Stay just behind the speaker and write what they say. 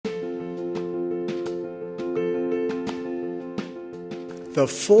The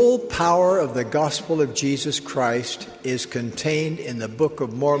full power of the gospel of Jesus Christ is contained in the Book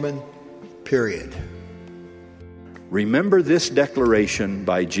of Mormon, period. Remember this declaration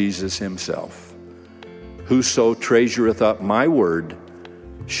by Jesus himself. Whoso treasureth up my word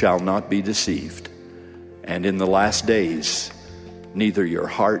shall not be deceived. And in the last days, neither your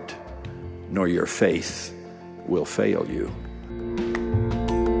heart nor your faith will fail you.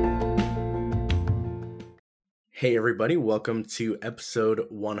 Hey everybody, welcome to episode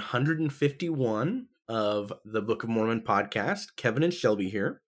 151 of the Book of Mormon podcast. Kevin and Shelby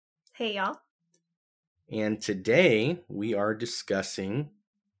here. Hey y'all. And today we are discussing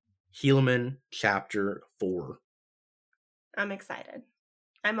Helaman chapter 4. I'm excited.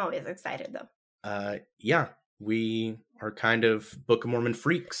 I'm always excited though. Yeah, we are kind of Book of Mormon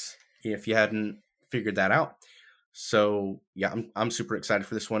freaks, if you hadn't figured that out. So yeah, I'm super excited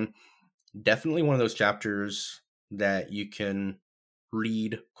for this one. Definitely one of those chapters that you can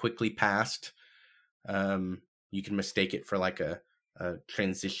read quickly past. You can mistake it for like a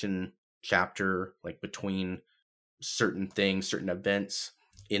transition chapter, like between certain things, certain events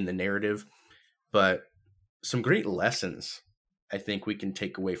in the narrative. But some great lessons I think we can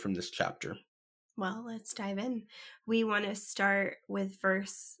take away from this chapter. Well, let's dive in. We want to start with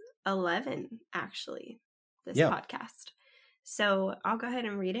verse 11, actually, this podcast. So I'll go ahead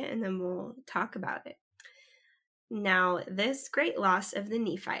and read it and then we'll talk about it. Now, this great loss of the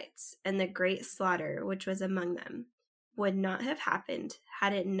Nephites and the great slaughter which was among them would not have happened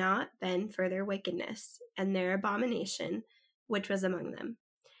had it not been for their wickedness and their abomination which was among them.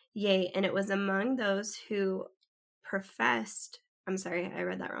 Yea, and it was among those who professed, I'm sorry, I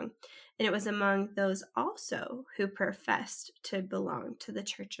read that wrong. And it was among those also who professed to belong to the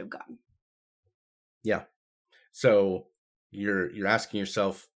Church of God. Yeah. So you're asking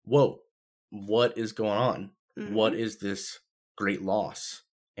yourself, whoa, what is going on? Mm-hmm. What is this great loss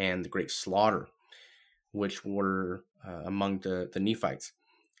and the great slaughter, which were among the Nephites?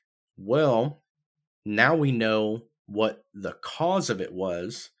 Well, now we know what the cause of it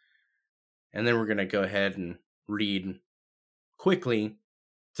was, and then we're going to go ahead and read quickly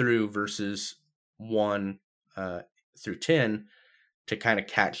through verses 1 through 10 to kind of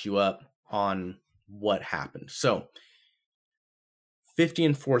catch you up on what happened. So,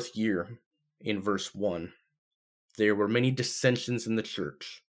 54th year in verse 1. There were many dissensions in the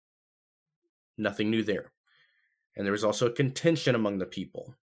church. Nothing new there. And there was also a contention among the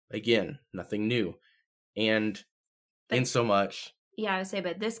people. Again, nothing new. And in so much... Yeah, I would say,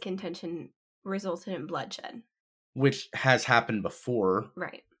 but this contention resulted in bloodshed. Which has happened before.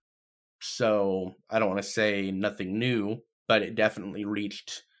 Right. So, I don't want to say nothing new, but it definitely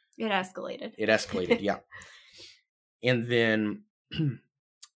reached... It escalated. It escalated, yeah. And then,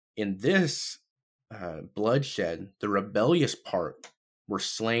 in this... bloodshed, the rebellious part were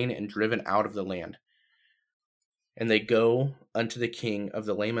slain and driven out of the land, and they go unto the king of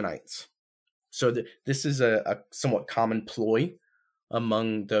the Lamanites. So this is a somewhat common ploy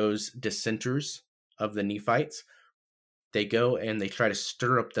among those dissenters of the Nephites. They go and they try to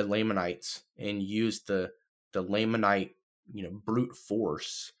stir up the Lamanites and use the Lamanite, brute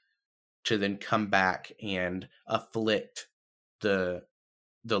force to then come back and afflict the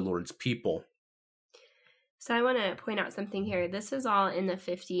Lord's people. So I want to point out something here. This is all in the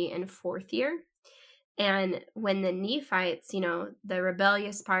 54th year. And when the Nephites, the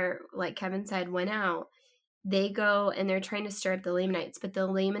rebellious part, like Kevin said, went out, they go and they're trying to stir up the Lamanites. But the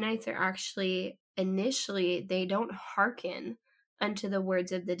Lamanites are actually, initially, they don't hearken unto the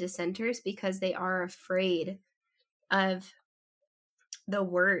words of the dissenters because they are afraid of the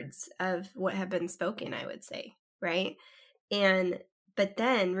words of what have been spoken, I would say, right? But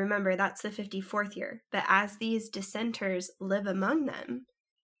then, remember, that's the 54th year. But as these dissenters live among them,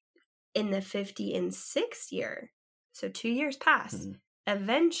 in the 56th year, so 2 years pass,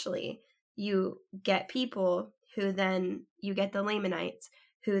 eventually you get people who then, you get the Lamanites,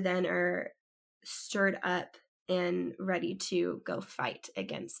 who then are stirred up and ready to go fight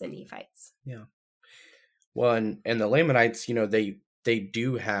against the Nephites. Yeah. Well, and the Lamanites, they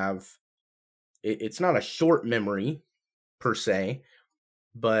do have, it's not a short memory, per se,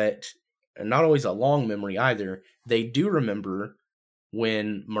 but not always a long memory either. They do remember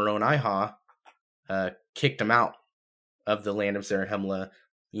when Moroni kicked them out of the land of Zarahemla,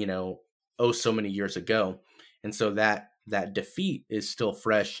 so many years ago. And so that defeat is still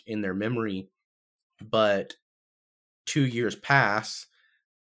fresh in their memory. But 2 years pass,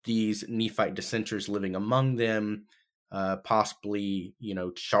 these Nephite dissenters living among them, possibly,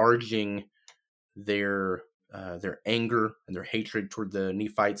 charging their anger and their hatred toward the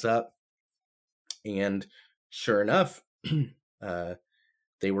Nephites up. And sure enough,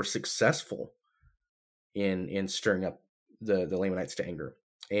 they were successful in stirring up the Lamanites to anger.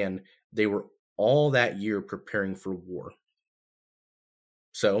 And they were all that year preparing for war.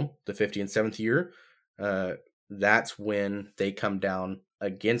 So the 57th year, that's when they come down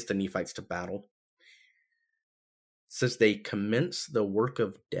against the Nephites to battle. It says they commence the work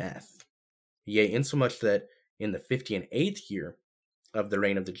of death. Yea, insomuch that in the 58th year of the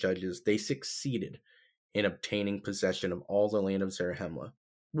reign of the judges, they succeeded in obtaining possession of all the land of Zarahemla.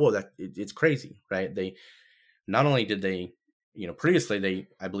 Well, it's crazy, right? They not only did they, previously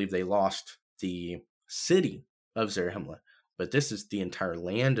I believe they lost the city of Zarahemla, but this is the entire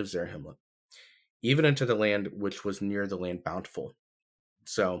land of Zarahemla, even into the land which was near the land bountiful.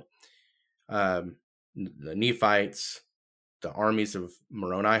 So, the Nephites, the armies of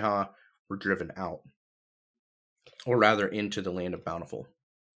Moroni were driven out, or rather into the land of bountiful.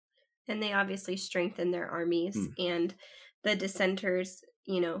 And they obviously strengthened their armies, and the dissenters,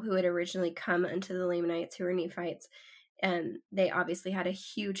 who had originally come unto the Lamanites, who were Nephites, and they obviously had a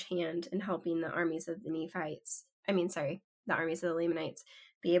huge hand in helping the armies of the the armies of the Lamanites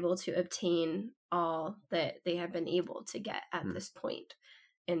be able to obtain all that they have been able to get at this point.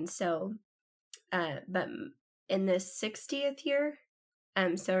 And so, but in the 60th year,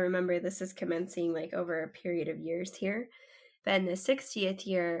 so remember this is commencing like over a period of years here, but in the 60th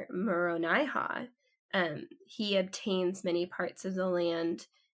year, Moroni, he obtains many parts of the land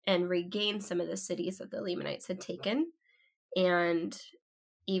and regains some of the cities that the Lamanites had taken. And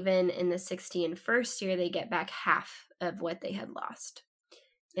even in the 61st year, they get back half of what they had lost.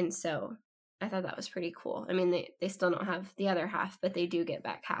 And so I thought that was pretty cool. I mean, they still don't have the other half, but they do get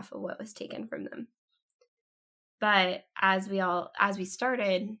back half of what was taken from them. But as we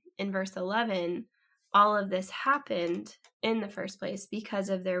started in verse 11, all of this happened in the first place because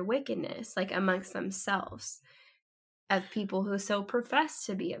of their wickedness, like amongst themselves, of people who so profess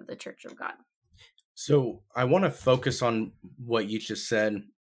to be of the Church of God. So I want to focus on what you just said,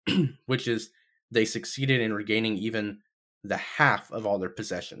 which is they succeeded in regaining even the half of all their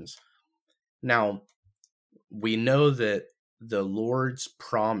possessions. Now, we know that the Lord's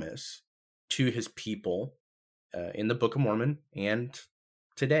promise to his people in the Book of Mormon and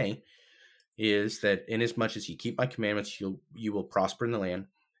today is that inasmuch as you keep my commandments, you will prosper in the land,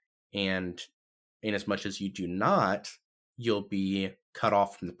 and inasmuch as you do not, you'll be cut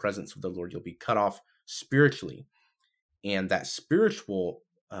off from the presence of the Lord. You'll be cut off spiritually, and that spiritual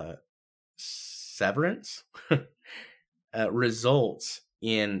severance results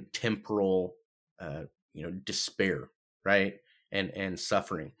in temporal, despair, right, and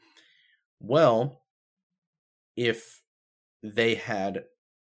suffering. Well, if they had,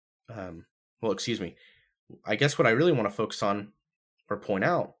 I guess what I really want to focus on or point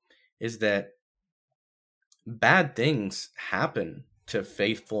out is that bad things happen to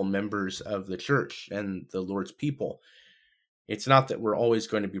faithful members of the church and the Lord's people. It's not that we're always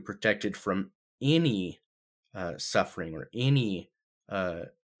going to be protected from any suffering or any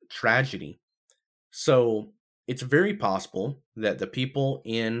tragedy. So it's very possible that the people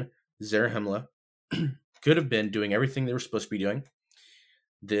in Zarahemla could have been doing everything they were supposed to be doing.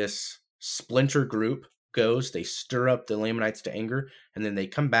 This splinter group goes, they stir up the Lamanites to anger, and then they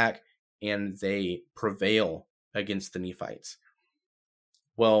come back and they prevail against the Nephites.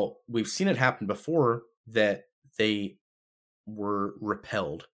 Well, we've seen it happen before that they were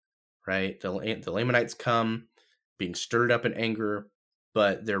repelled, right? The Lamanites come being stirred up in anger,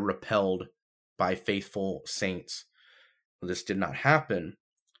 but they're repelled by faithful saints. Well, this did not happen,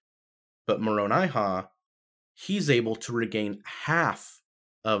 but Moroni, he's able to regain half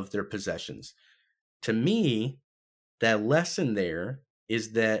of their possessions. To me, that lesson there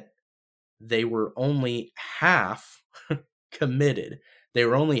is that they were only half committed. They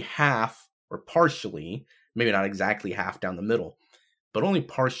were only half or partially, maybe not exactly half down the middle, but only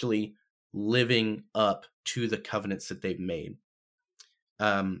partially living up to the covenants that they've made.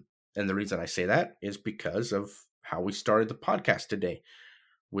 And the reason I say that is because of how we started the podcast today,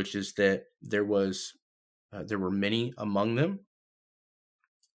 which is that there were many among them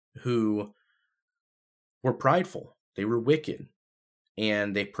who were prideful. They were wicked,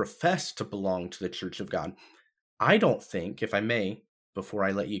 and they professed to belong to the Church of God. I don't think, if I may, before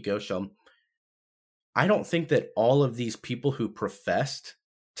I let you go, Sheldon, I don't think that all of these people who professed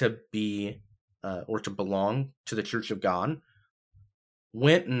to be or to belong to the Church of God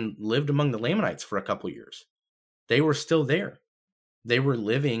went and lived among the Lamanites for a couple years. They were still there. They were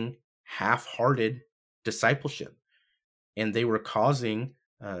living half-hearted discipleship, and they were causing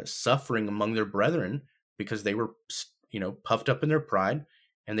suffering among their brethren because they were, puffed up in their pride,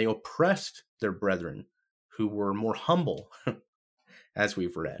 and they oppressed their brethren who were more humble as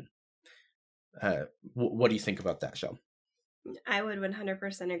we've read. What do you think about that, Shel? I would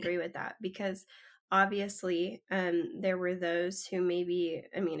 100% agree with that, because obviously there were those who maybe,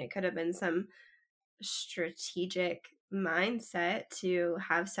 I mean, it could have been some strategic mindset to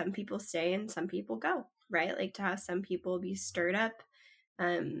have some people stay and some people go, right? Like to have some people be stirred up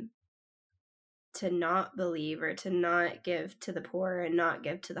to not believe or to not give to the poor and not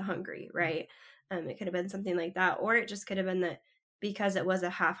give to the hungry, right? It could have been something like that, or it just could have been that because it was a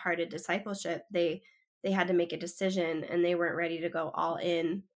half-hearted discipleship, they had to make a decision and they weren't ready to go all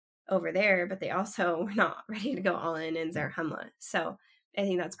in over there, but they also were not ready to go all in Zarahemla. So I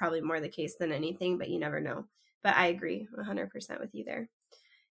think that's probably more the case than anything, but you never know. But I agree 100% with you there,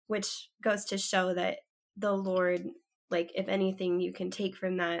 which goes to show that the Lord, like if anything you can take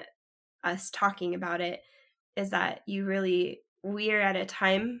from that, us talking about it, is that we're at a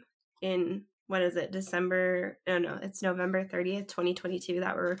time in, what is it, December? No, it's November 30th, 2022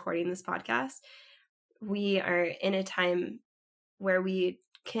 that we're recording this podcast. We are in a time where we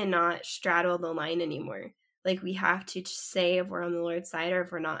cannot straddle the line anymore. Like we have to say if we're on the Lord's side or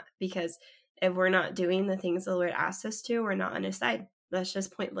if we're not, because if we're not doing the things the Lord asks us to, we're not on his side. That's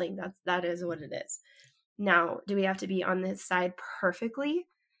just point blank. That is what it is. Now, do we have to be on his side perfectly?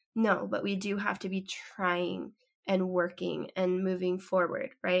 No, but we do have to be trying and working and moving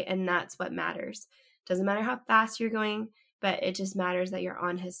forward, right? And that's what matters. Doesn't matter how fast you're going, but it just matters that you're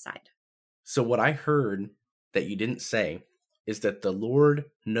on his side. So what I heard that you didn't say is that the Lord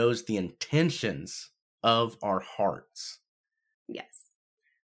knows the intentions of our hearts. Yes.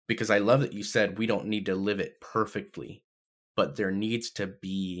 Because I love that you said we don't need to live it perfectly, but there needs to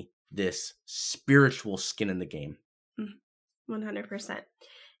be this spiritual skin in the game. 100%.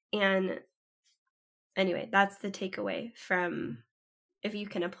 And anyway, that's the takeaway from, if you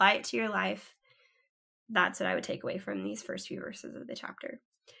can apply it to your life, that's what I would take away from these first few verses of the chapter.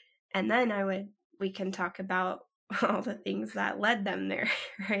 And then we can talk about all the things that led them there,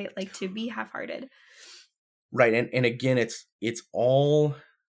 right? Like to be half-hearted. Right. And again, it's all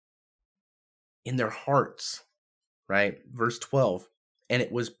in their hearts, right? Verse 12. And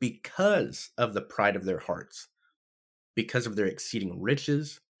it was because of the pride of their hearts, because of their exceeding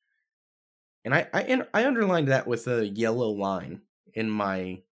riches. And I underlined that with a yellow line in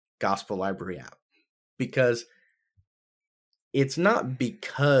my Gospel Library app, because it's not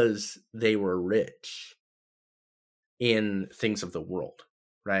because they were rich in things of the world,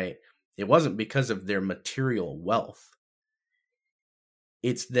 right? It wasn't because of their material wealth.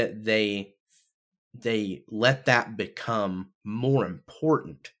 It's that they let that become more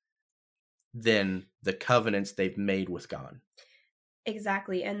important than the covenants they've made with God.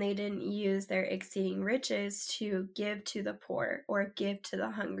 Exactly. And they didn't use their exceeding riches to give to the poor or give to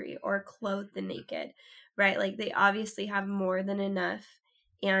the hungry or clothe the naked, right? Like they obviously have more than enough.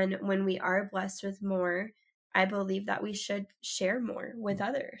 And when we are blessed with more, I believe that we should share more with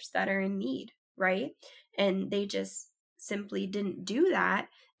others that are in need, right? And they just simply didn't do that.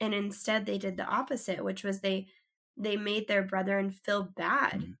 And instead they did the opposite, which was they made their brethren feel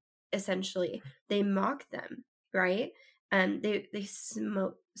bad, essentially. They mocked them, right? And they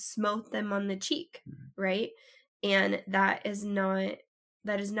smote them on the cheek, right? And that is not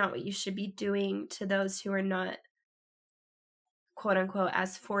what you should be doing to those who are not, quote unquote,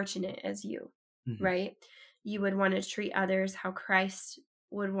 as fortunate as you, right? You would want to treat others how Christ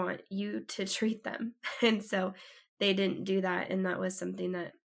would want you to treat them. And so they didn't do that. And that was something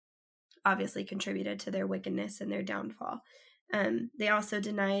that obviously contributed to their wickedness and their downfall. They also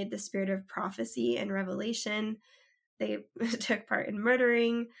denied the spirit of prophecy and revelation. They took part in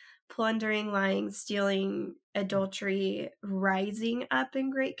murdering, plundering, lying, stealing, adultery, rising up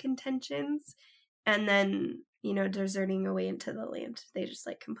in great contentions, and then, deserting away into the land. They just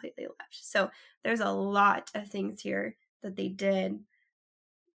completely left. So there's a lot of things here that they did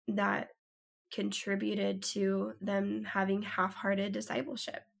that contributed to them having half-hearted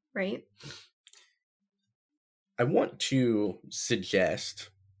discipleship, right? I want to suggest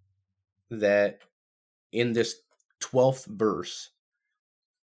that in this 12th verse,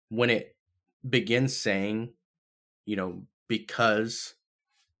 when it begins saying, because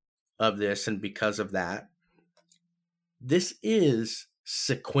of this and because of that, this is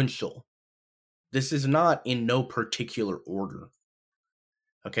sequential. This is not in no particular order.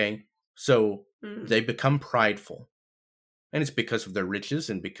 Okay? So they become prideful. And it's because of their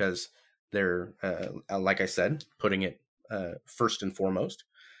riches and because they're, like I said, putting it first and foremost.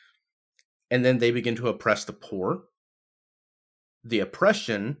 And then they begin to oppress the poor. The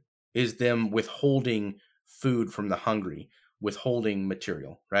oppression is them withholding food from the hungry, withholding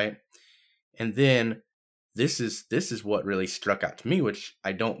material, right? And then this is what really struck out to me, which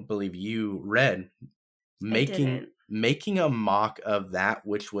I don't believe you read. Making a mock of that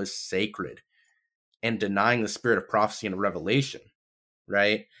which was sacred and denying the spirit of prophecy and revelation,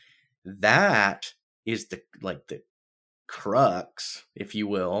 right? That is the crux, if you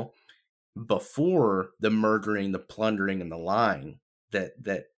will, before the murdering, the plundering, and the lying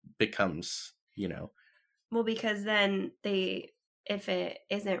that becomes, Well, because then if it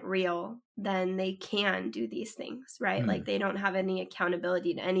isn't real, then they can do these things, right? Like they don't have any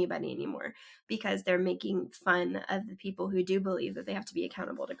accountability to anybody anymore because they're making fun of the people who do believe that they have to be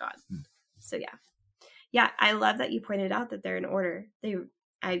accountable to God. So yeah, I love that you pointed out that they're in order.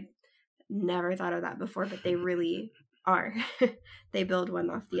 I never thought of that before, but they really are. They build one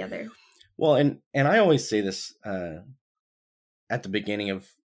off the other. Well, and I always say this at the beginning of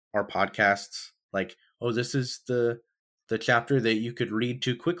our podcasts, like, oh, this is the chapter that you could read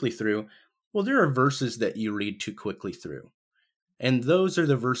too quickly through. Well, there are verses that you read too quickly through. And those are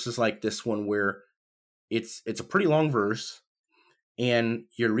the verses like this one where it's a pretty long verse and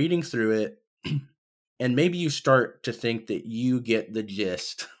you're reading through it and maybe you start to think that you get the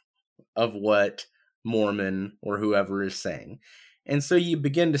gist of what Mormon or whoever is saying. And so you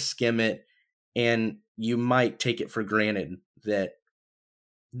begin to skim it and you might take it for granted that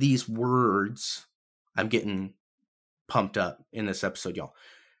these words, I'm getting pumped up in this episode, y'all.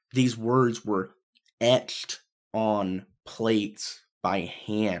 These words were etched on plates by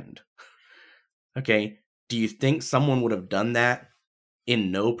hand. Okay, do you think someone would have done that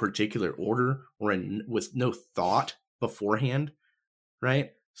in no particular order or with no thought beforehand?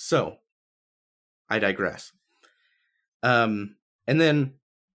 Right? So, I digress. And then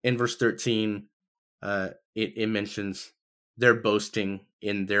in verse 13, it mentions they're boasting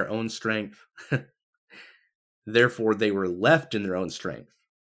in their own strength. Therefore, they were left in their own strength.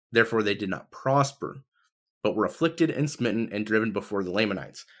 Therefore, they did not prosper, but were afflicted and smitten and driven before the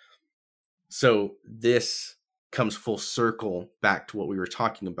Lamanites. So this comes full circle back to what we were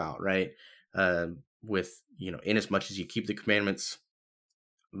talking about, right? With, inasmuch as you keep the commandments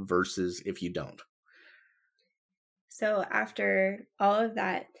versus if you don't. So after all of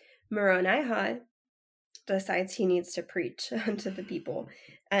that, Moroni decides he needs to preach unto the people.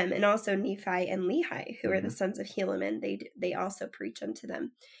 And also Nephi and Lehi, who are the sons of Helaman, they also preach unto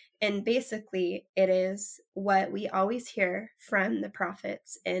them. And basically, it is what we always hear from the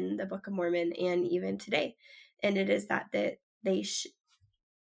prophets in the Book of Mormon and even today. And it is that they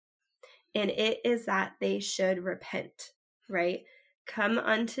should repent, right? Come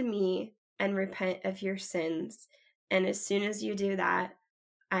unto me and repent of your sins. And as soon as you do that,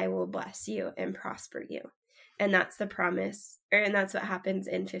 I will bless you and prosper you. And that's the promise, and that's what happens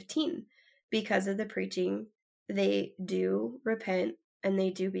in 15. Because of the preaching, they do repent and they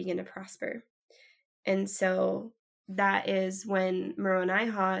do begin to prosper. And so that is when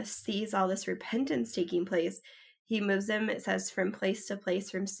Moroni sees all this repentance taking place. He moves them, it says, from place to place,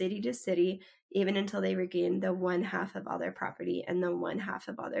 from city to city, even until they regain the 1/2 of all their property and the 1/2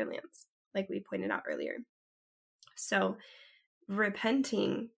 of all their lands, like we pointed out earlier. So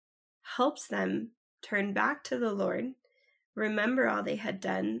repenting helps them turn back to the Lord, remember all they had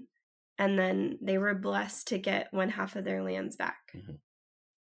done, and then they were blessed to get 1/2 of their lands back.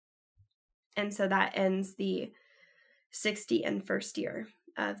 And so that ends the 61st year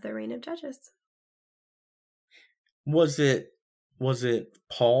of the reign of Judges. Was it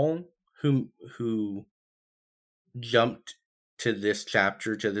Paul who jumped to this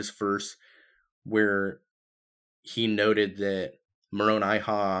chapter, to this verse, where he noted that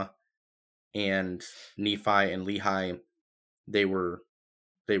Moroni and Nephi and Lehi, they were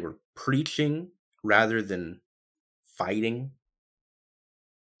preaching rather than fighting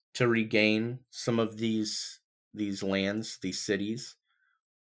to regain some of these lands, these cities?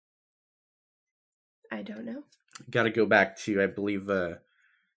 I don't know. Got to go back to, I believe it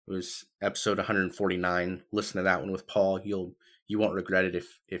was episode 149. Listen to that one with Paul. You won't regret it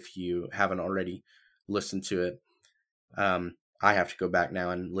if you haven't already listened to it. I have to go back now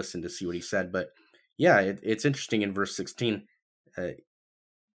and listen to see what he said. But yeah, it's interesting in verse 16,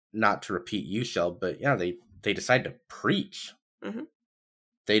 not to repeat you, Shell, but yeah, they decide to preach. Mm-hmm.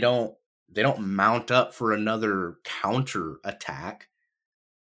 They don't mount up for another counter attack.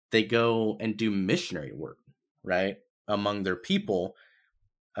 They go and do missionary work, right, among their people.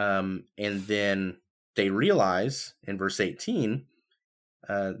 And then they realize in verse 18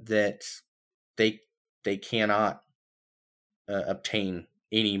 that they cannot obtain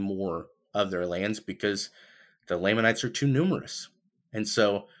any more of their lands because the Lamanites are too numerous. And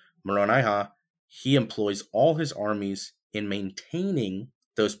so Moroni, he employs all his armies in maintaining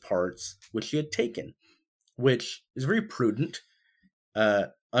those parts which he had taken. which is very prudent,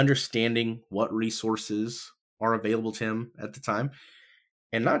 understanding what resources are available to him at the time,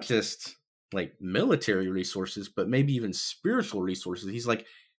 and not just like military resources, but maybe even spiritual resources. He's like,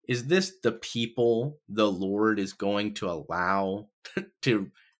 is this the people the Lord is going to allow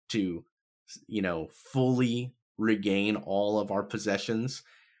to fully regain all of our possessions,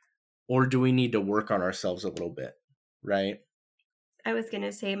 or do we need to work on ourselves a little bit, right? I was going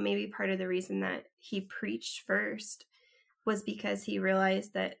to say maybe part of the reason that he preached first was because he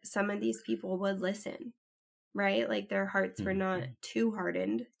realized that some of these people would listen, right? Like their hearts were not too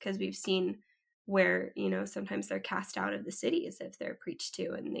hardened, because we've seen where, sometimes they're cast out of the cities if they're preached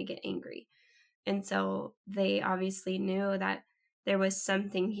to and they get angry. And so they obviously knew that there was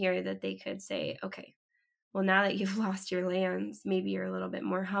something here that they could say, okay, well, now that you've lost your lands, maybe you're a little bit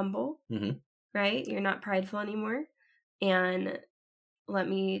more humble, right? You're not prideful anymore. And let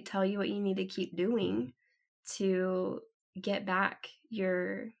me tell you what you need to keep doing to get back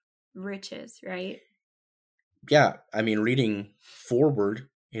your riches, right? Yeah, I mean, reading forward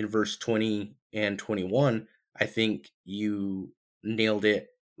in verse 20 and 21, I think you nailed it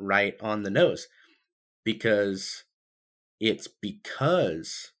right on the nose, because it's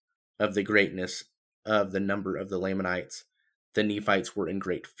because of the greatness of the number of the Lamanites, the Nephites were in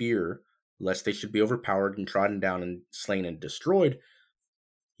great fear, lest they should be overpowered and trodden down and slain and destroyed.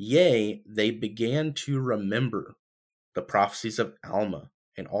 Yea, they began to remember the prophecies of Alma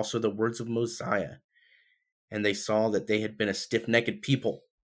and also the words of Mosiah. And they saw that they had been a stiff-necked people,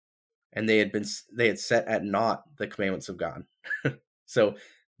 and they had set at naught the commandments of God. So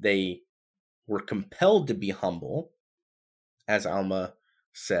they were compelled to be humble, as Alma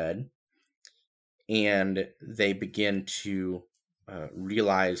said, and they begin to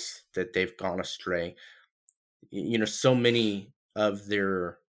realize that they've gone astray. So many of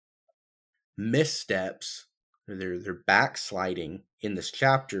their missteps, or their backsliding in this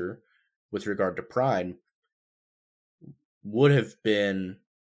chapter with regard to pride, would have been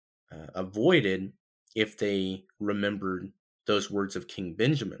avoided if they remembered those words of King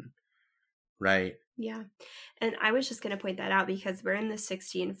Benjamin, right? Yeah. And I was just going to point that out because we're in the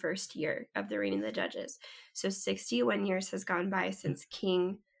 61st year of the reign of the judges. So 61 years has gone by since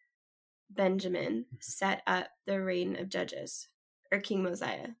King Benjamin set up the reign of judges, or King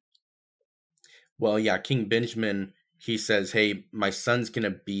Mosiah. Well, yeah, King Benjamin, he says, hey, my son's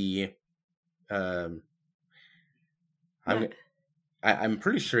going to be, I'm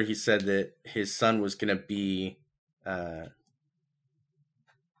pretty sure he said that his son was going to be, because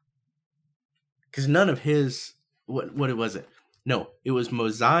none of his, what was it? No, it was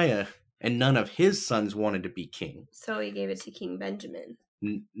Mosiah, and none of his sons wanted to be king. So he gave it to King Benjamin.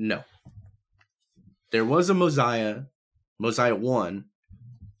 No. There was a Mosiah. Mosiah won.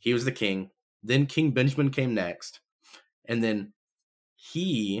 He was the king. Then King Benjamin came next. And then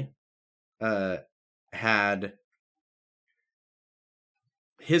he had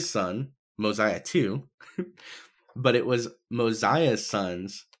his son, Mosiah too. But it was Mosiah's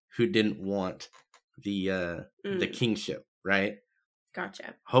sons who didn't want the kingship, right?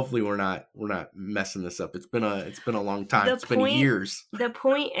 Gotcha. Hopefully we're not messing this up. It's been a long time. It's been years. The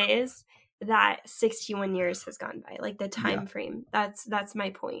point is that 61 years has gone by, like the time frame. That's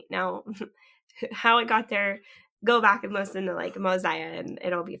my point. Now, how it got there, go back and listen to like Mosiah and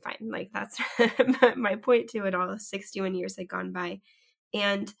it'll be fine. Like that's my point to it all. 61 years had gone by,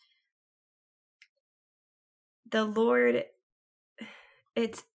 and the Lord,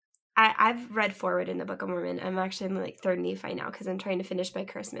 I've read forward in the Book of Mormon. I'm actually in like 3rd Nephi now because I'm trying to finish by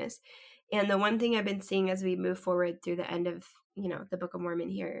Christmas. And the one thing I've been seeing as we move forward through the end of, the Book of Mormon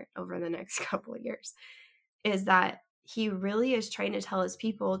here over the next couple of years is that he really is trying to tell his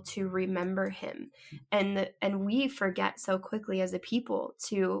people to remember him. And we forget so quickly as a people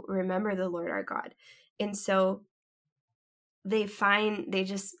to remember the Lord our God. And so they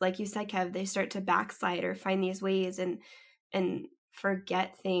just, like you said, Kev, they start to backslide or find these ways and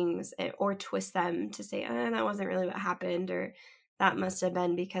forget things or twist them to say, that wasn't really what happened, or that must have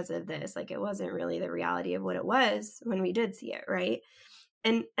been because of this. Like it wasn't really the reality of what it was when we did see it, right?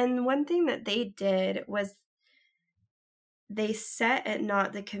 And one thing that they did was they set at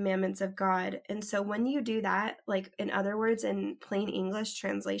naught the commandments of God. And so when you do that, like in other words, in plain English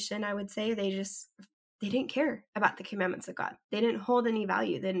translation, I would say they didn't care about the commandments of God. They didn't hold any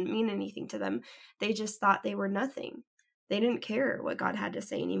value. They didn't mean anything to them. They just thought they were nothing. They didn't care what God had to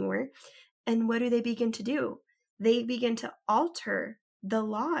say anymore. And what do they begin to do? They begin to alter the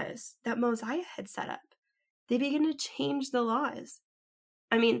laws that Mosiah had set up. They begin to change the laws.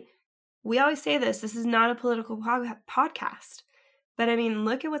 I mean, we always say this is not a political podcast. But I mean,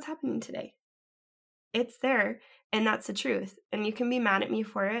 look at what's happening today. It's there, and that's the truth. And you can be mad at me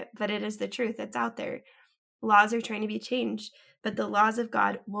for it, but it is the truth. It's out there. Laws are trying to be changed, but the laws of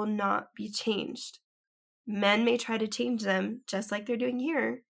God will not be changed. Men may try to change them, just like they're doing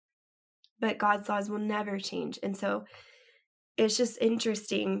here, but God's laws will never change. And so it's just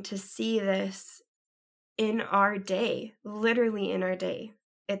interesting to see this in our day, literally in our day.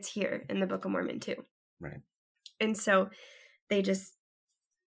 It's here in the Book of Mormon too. Right. And so they just,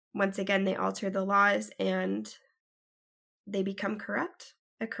 once again, they alter the laws and they become corrupt,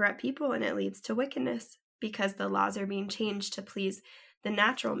 a corrupt people, and it leads to wickedness because the laws are being changed to please the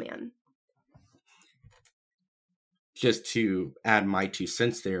natural man. Just to add my 2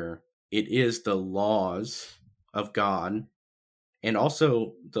 cents there, it is the laws of God and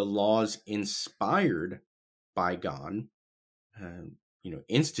also the laws inspired by God,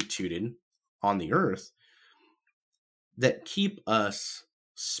 instituted on the earth that keep us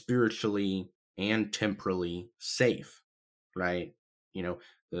spiritually and temporally safe, right? The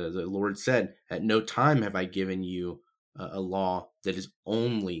Lord said, at no time have I given you a law that is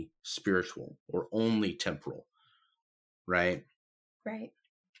only spiritual or only temporal, right? Right.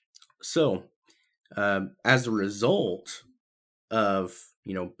 So, as a result of,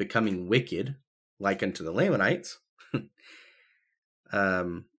 becoming wicked, like unto the Lamanites,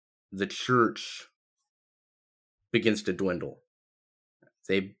 the church begins to dwindle.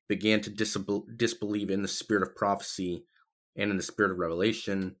 They began to disbelieve in the spirit of prophecy and in the spirit of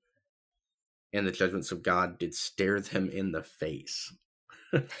revelation, and the judgments of God did stare them in the face.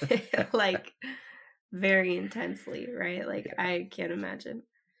 Like, very intensely, right? Like, yeah. I can't imagine.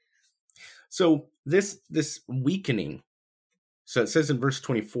 So this weakening, so it says in verse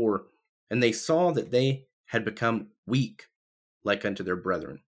 24, and they saw that they had become weak like unto their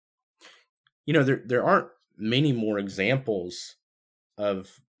brethren. There aren't many more examples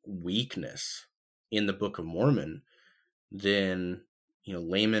of weakness in the Book of Mormon than,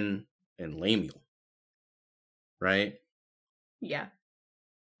 Laman and Lemuel, right? Yeah.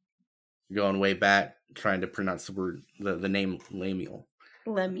 Going way back, trying to pronounce the name Lemuel.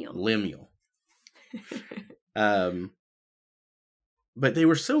 Lemuel. But they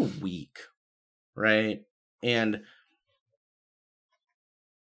were so weak, right? And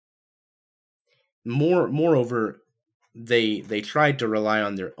moreover, they tried to rely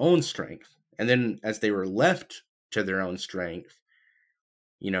on their own strength. And then as they were left to their own strength,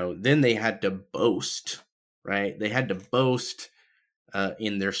 then they had to boast, right? They had to boast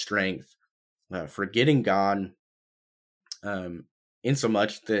in their strength, forgetting God, in so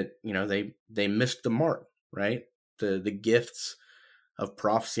much that, they missed the mark, right? The gifts of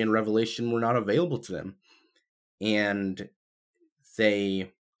prophecy and revelation were not available to them. And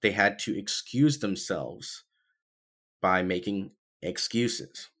they had to excuse themselves by making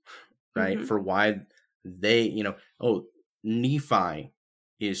excuses, right? Mm-hmm. For why they, Nephi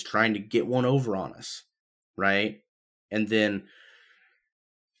is trying to get one over on us, right? And then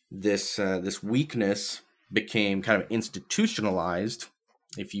this weakness became kind of institutionalized,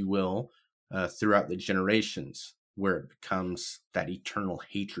 if you will, throughout the generations, where it becomes that eternal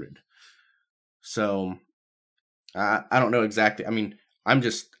hatred. So I don't know exactly. I mean, I'm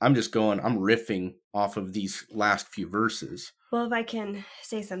riffing off of these last few verses. Well, if I can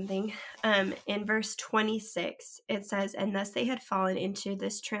say something, in verse 26, it says, and thus they had fallen into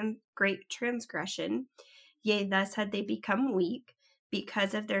this great transgression. Yea, thus had they become weak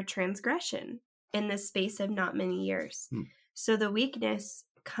because of their transgression in the space of not many years. So the weakness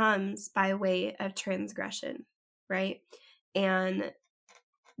comes by way of transgression, right? And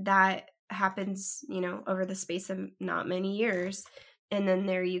that happens, over the space of not many years. And then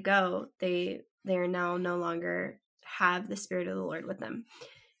there you go. They are now no longer have the Spirit of the Lord with them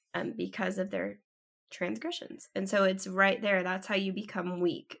because of their transgressions. And so it's right there. That's how you become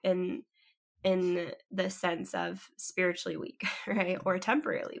weak in the sense of spiritually weak, right? Or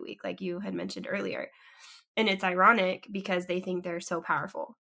temporarily weak, like you had mentioned earlier. And it's ironic because they think they're so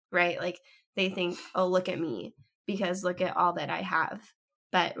powerful, right? Like they think, oh, look at me, because look at all that I have.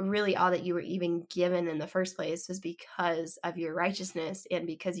 But really all that you were even given in the first place was because of your righteousness and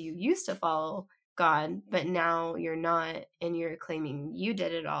because you used to follow God, but now you're not, and you're claiming you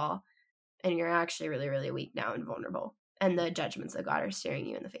did it all, and you're actually really, really weak now and vulnerable. And the judgments of God are staring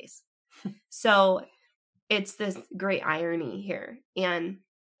you in the face. So it's this great irony here. And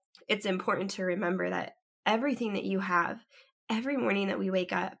it's important to remember that everything that you have, every morning that we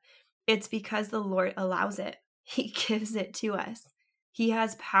wake up, it's because the Lord allows it. He gives it to us. He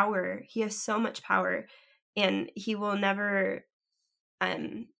has power. He has so much power, and he will never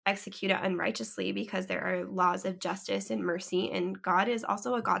execute it unrighteously, because there are laws of justice and mercy, and God is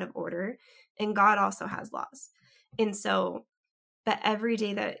also a God of order, and God also has laws. And so, but every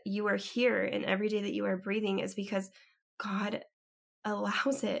day that you are here and every day that you are breathing is because God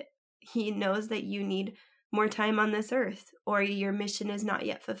allows it. He knows that you need more time on this earth, or your mission is not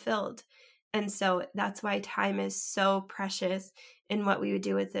yet fulfilled. And so that's why time is so precious, and what we would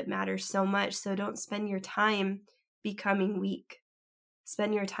do with it matters so much. So don't spend your time becoming weak.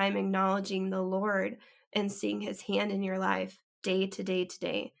 Spend your time acknowledging the Lord and seeing his hand in your life day to day to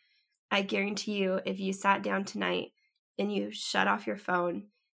day. I guarantee you, if you sat down tonight and you shut off your phone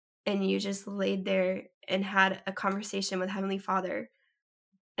and you just laid there and had a conversation with Heavenly Father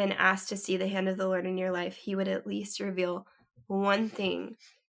and asked to see the hand of the Lord in your life, he would at least reveal one thing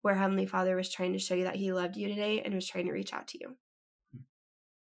where Heavenly Father was trying to show you that he loved you today and was trying to reach out to you.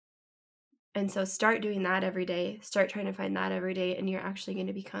 And so start doing that every day. Start trying to find that every day, and you're actually going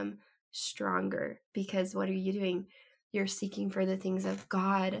to become stronger, because what are you doing? You're seeking for the things of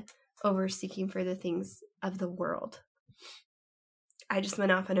God over seeking for the things of the world. I just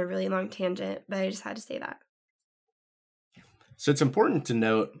went off on a really long tangent, but I just had to say that. So it's important to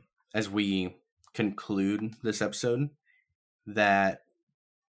note, as we conclude this episode, that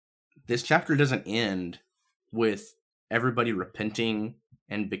this chapter doesn't end with everybody repenting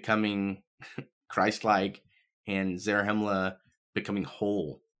and becoming Christ-like and Zarahemla becoming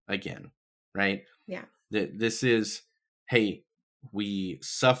whole again, right? Yeah. This is, hey, we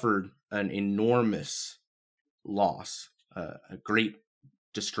suffered an enormous loss, a great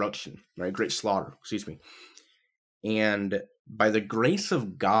destruction, right? Great slaughter, excuse me. And by the grace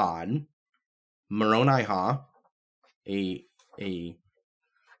of God, Moroni-ha, a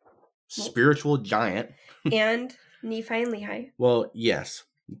spiritual giant, and Nephi and Lehi. Well, yes,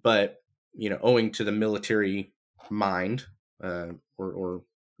 but owing to the military mind or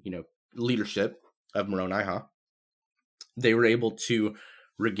leadership of Moroni-ha, they were able to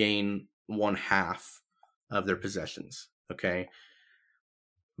regain 1/2 of their possessions. Okay,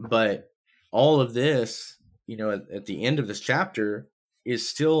 but all of this, at the end of this chapter, is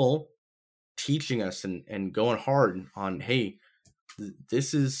still teaching us and going hard on, hey,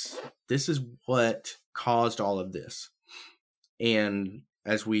 this is what caused all of this. And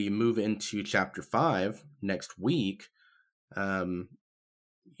as we move into chapter 5 next week,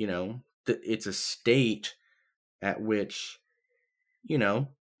 it's a state at which,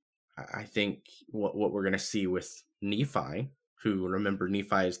 I think what we're going to see with Nephi, who, remember,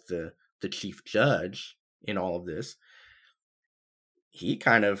 Nephi is the chief judge in all of this. He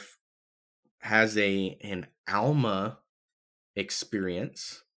kind of has an Alma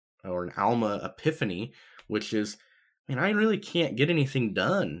experience, or an Alma epiphany, which is, I really can't get anything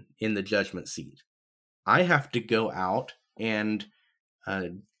done in the judgment seat. I have to go out and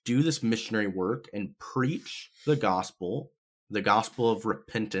do this missionary work and preach the gospel of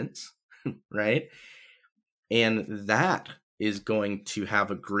repentance, right? And that is going to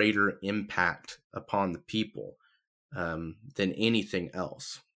have a greater impact upon the people than anything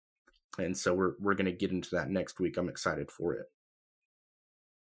else. And so we're going to get into that next week. I'm excited for it.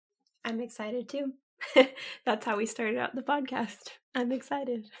 I'm excited too. That's how we started out the podcast. I'm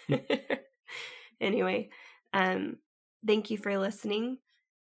excited. Anyway, thank you for listening.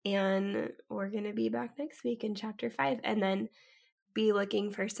 And we're going to be back next week in chapter 5, and then be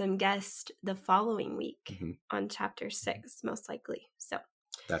looking for some guests the following week on chapter 6, most likely. So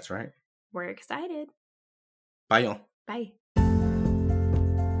that's right. We're excited. Bye, y'all. Bye.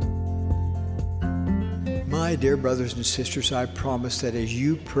 My dear brothers and sisters, I promise that as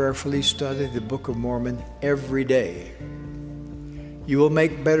you prayerfully study the Book of Mormon every day, you will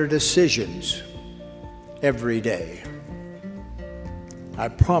make better decisions every day. I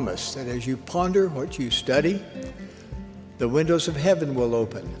promise that as you ponder what you study, the windows of heaven will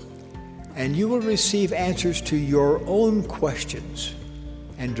open, and you will receive answers to your own questions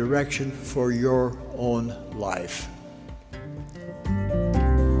and direction for your own life.